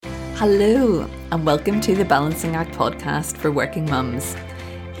Hello, and welcome to the Balancing Act podcast for working mums.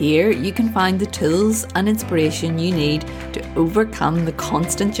 Here you can find the tools and inspiration you need to overcome the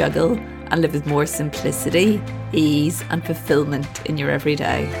constant juggle and live with more simplicity, ease, and fulfillment in your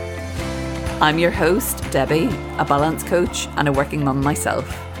everyday. I'm your host, Debbie, a balance coach and a working mum myself,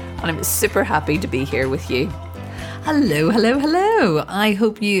 and I'm super happy to be here with you. Hello. I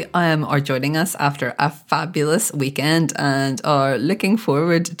hope you are joining us after a fabulous weekend and are looking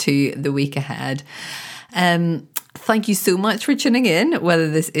forward to the week ahead. Thank you so much for tuning in, whether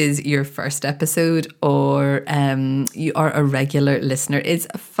this is your first episode or you are a regular listener. It's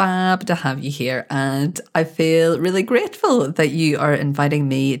fab to have you here, and I feel really grateful that you are inviting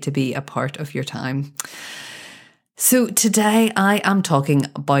me to be a part of your time. So today I am talking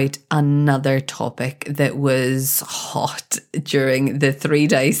about another topic that was hot during the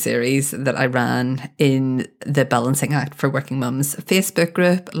 3-day series that I ran in the Balancing Act for Working Mums Facebook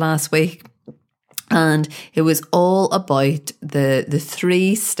group last week. And it was all about the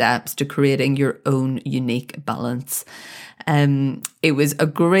 3 steps to creating your own unique balance. It was a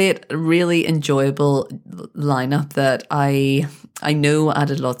great, really enjoyable lineup that I know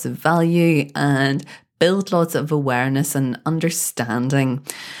added lots of value and build lots of awareness and understanding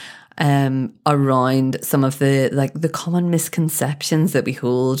around some of the common misconceptions that we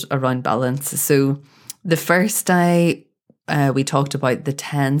hold around balance. So the first day, we talked about the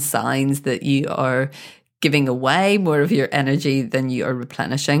 10 signs that you are giving away more of your energy than you are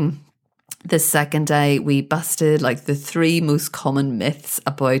replenishing. The second day, we busted the 3 most common myths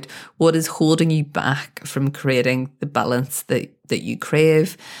about what is holding you back from creating the balance that you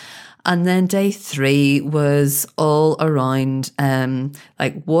crave. And then day 3 was all around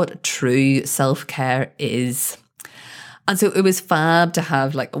what true self-care is. And so it was fab to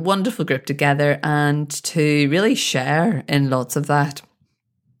have a wonderful group together and to really share in lots of that.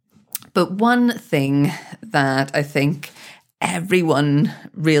 But one thing that I think everyone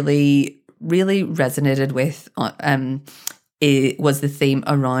really resonated with it was the theme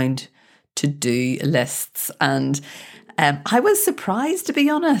around to-do lists. And I was surprised, to be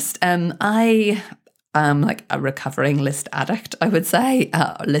honest. I am a recovering list addict, I would say,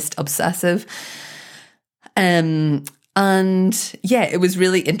 list obsessive. And yeah, it was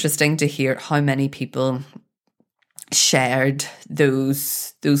really interesting to hear how many people shared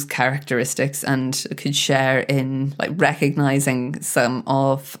those characteristics and could share in recognizing some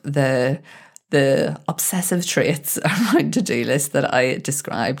of the obsessive traits around to-do lists that I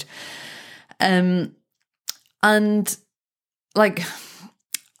described. And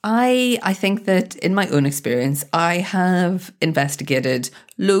I think that in my own experience, I have investigated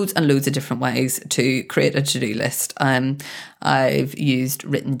loads and loads of different ways to create a to-do list. I've used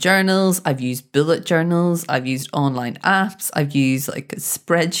written journals, I've used bullet journals, I've used online apps, I've used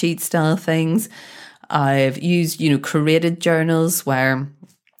spreadsheet style things. I've used, created journals where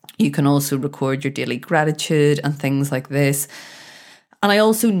you can also record your daily gratitude and things like this. And I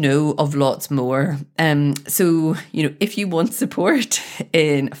also know of lots more. So, if you want support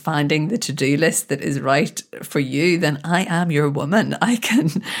in finding the to-do list that is right for you, then I am your woman. I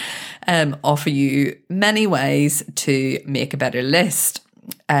can offer you many ways to make a better list.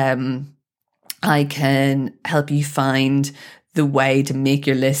 I can help you find the way to make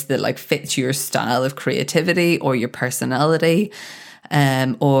your list that fits your style of creativity or your personality,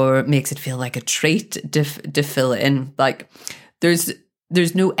 or makes it feel like a treat to fill in.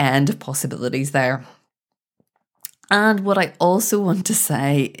 There's no end of possibilities there. And what I also want to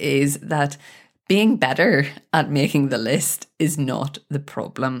say is that being better at making the list is not the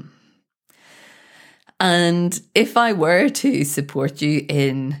problem. And if I were to support you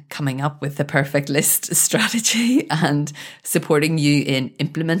in coming up with the perfect list strategy and supporting you in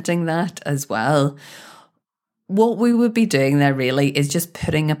implementing that as well, what we would be doing there really is just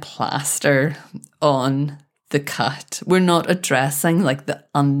putting a plaster on the cut. We're not addressing the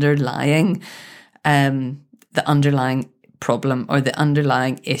underlying problem or the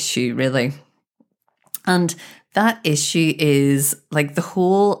underlying issue really. And that issue is the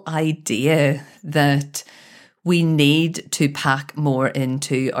whole idea that we need to pack more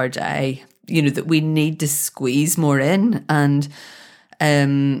into our day, that we need to squeeze more in. And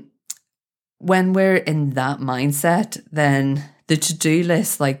when we're in that mindset, then the to-do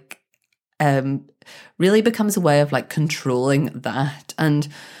list really becomes a way of controlling that. And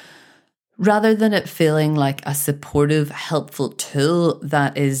rather than it feeling like a supportive, helpful tool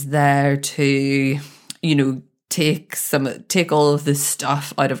that is there to, take all of this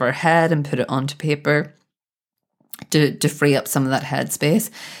stuff out of our head and put it onto paper to free up some of that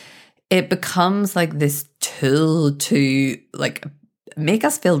headspace, it becomes this tool to make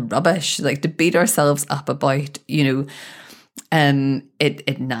us feel rubbish, like to beat ourselves up about, it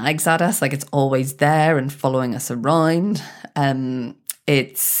nags at us, like it's always there and following us around.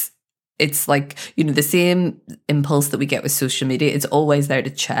 It's like, the same impulse that we get with social media. It's always there to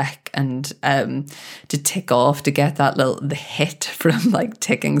check and to tick off, to get the hit from like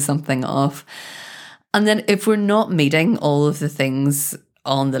ticking something off. And then if we're not meeting all of the things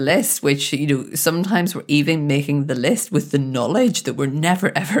on the list, which, sometimes we're even making the list with the knowledge that we're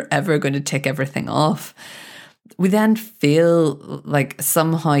never, ever, ever going to tick everything off, we then feel like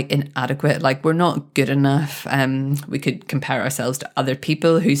somehow inadequate, like we're not good enough. We could compare ourselves to other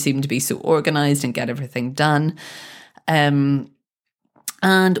people who seem to be so organised and get everything done. And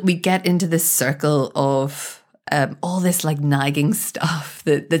we get into this circle of all this like nagging stuff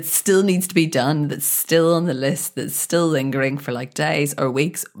that still needs to be done, that's still on the list, that's still lingering for like days or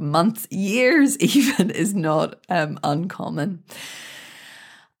weeks, months, years even, is not uncommon.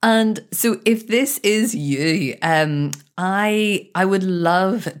 And so if this is you, I would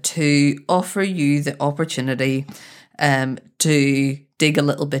love to offer you the opportunity to dig a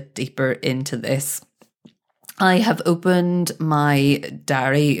little bit deeper into this. I have opened my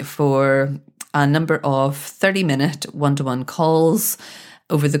diary for a number of 30-minute one-to-one calls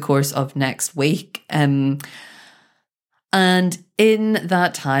over the course of next week. And in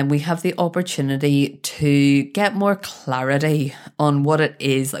that time, we have the opportunity to get more clarity on what it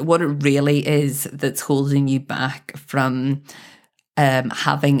is, like what it really is that's holding you back from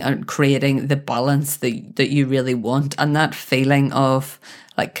having and creating the balance that you really want, and that feeling of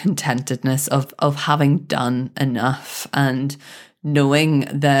like contentedness of having done enough, and knowing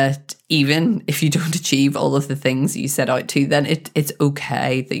that even if you don't achieve all of the things you set out to, then it's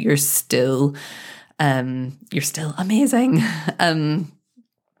okay, that you're still amazing.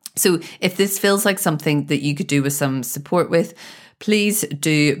 So if this feels like something that you could do with some support with, please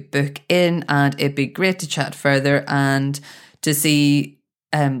do book in, and it'd be great to chat further and to see,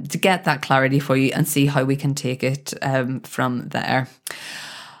 to get that clarity for you and see how we can take it from there.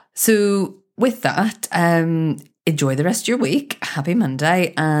 So with that, enjoy the rest of your week. Happy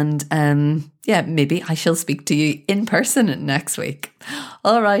Monday. And maybe I shall speak to you in person next week.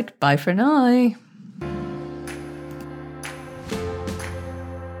 All right. Bye for now.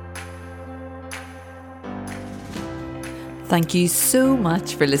 Thank you so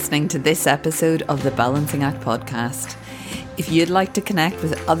much for listening to this episode of the Balancing Act podcast. If you'd like to connect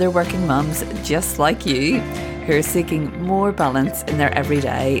with other working mums just like you, who are seeking more balance in their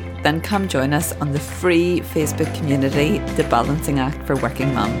everyday, then come join us on the free Facebook community, The Balancing Act for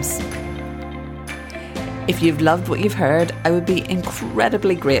Working Mums. If you've loved what you've heard, I would be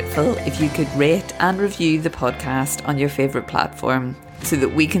incredibly grateful if you could rate and review the podcast on your favourite platform, so that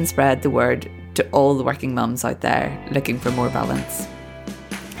we can spread the word to all the working mums out there looking for more balance.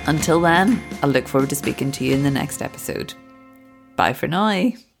 Until then, I'll look forward to speaking to you in the next episode. Bye for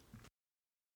now.